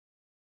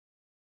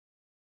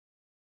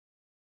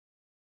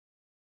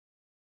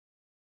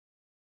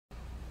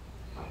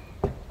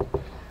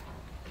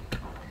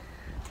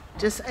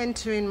Just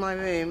entering my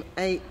room,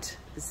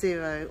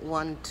 8012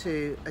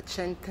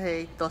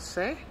 Achente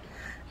Doce,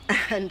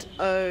 and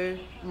oh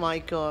my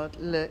God,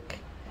 look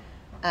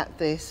at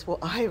this, what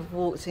I have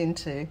walked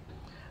into,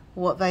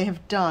 what they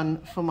have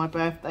done for my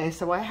birthday.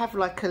 So I have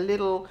like a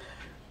little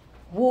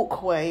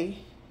walkway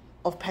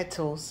of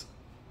petals,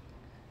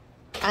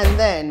 and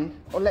then,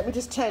 or let me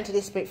just turn to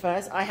this bit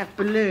first, I have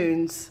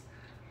balloons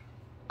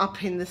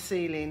up in the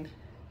ceiling.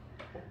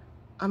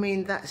 I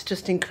mean, that's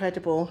just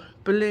incredible.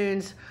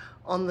 Balloons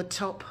on the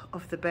top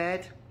of the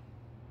bed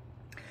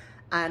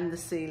and the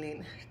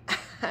ceiling.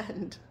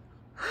 And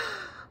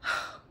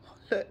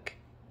look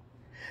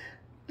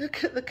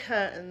at the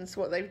curtains,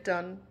 what they've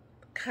done.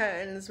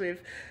 Curtains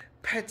with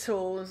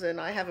petals,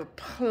 and I have a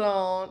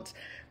plant,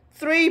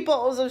 3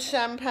 bottles of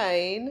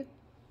champagne,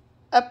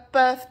 a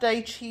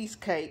birthday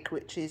cheesecake,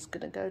 which is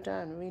gonna go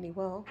down really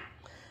well.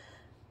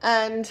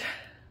 And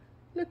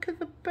look at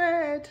the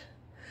bed.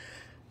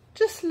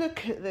 Just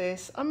look at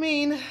this. I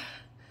mean,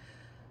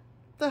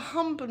 the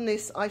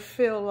humbleness I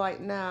feel right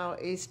now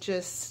is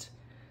just,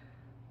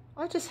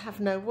 I just have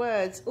no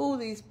words. All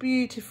these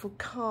beautiful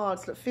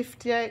cards. Look,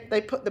 58.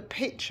 They put the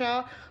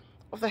picture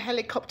of the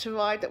helicopter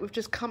ride that we've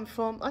just come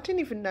from. I don't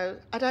even know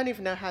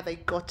how they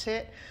got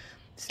it.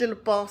 This little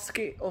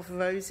basket of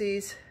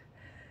roses.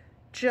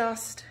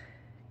 Just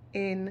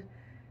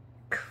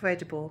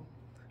incredible.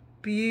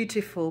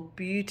 Beautiful,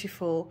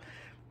 beautiful,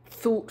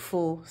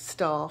 thoughtful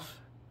staff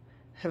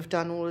have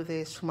done all of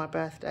this for my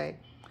birthday,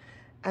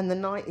 and the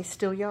night is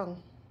still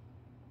young.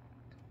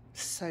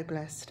 So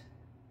blessed.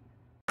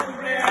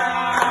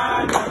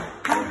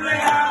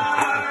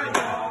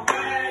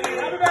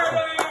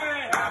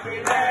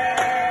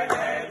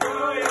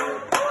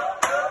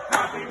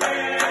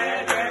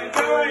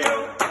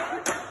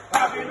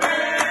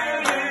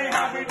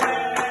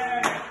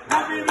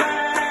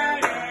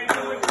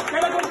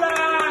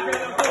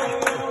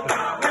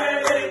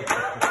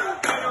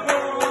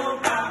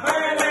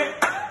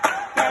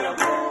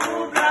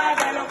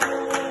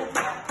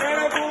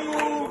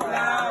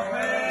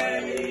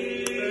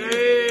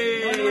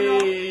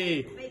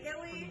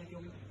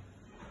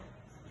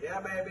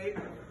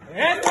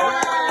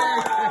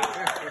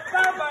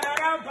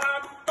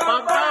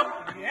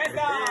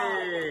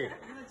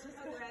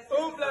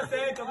 Un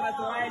placer,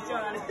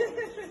 congratulations.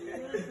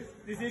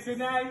 This is your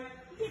night.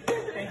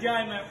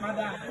 Enjoy,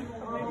 madam.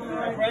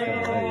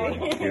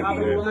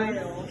 Happy life.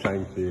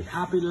 Thank you.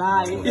 Happy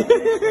life.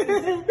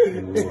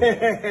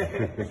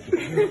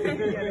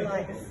 Your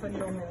life is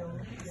phenomenal.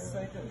 So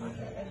good.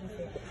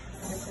 Everything.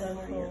 So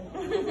cool.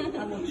 I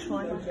will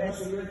try my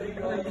best.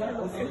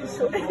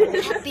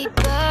 Happy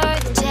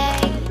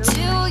birthday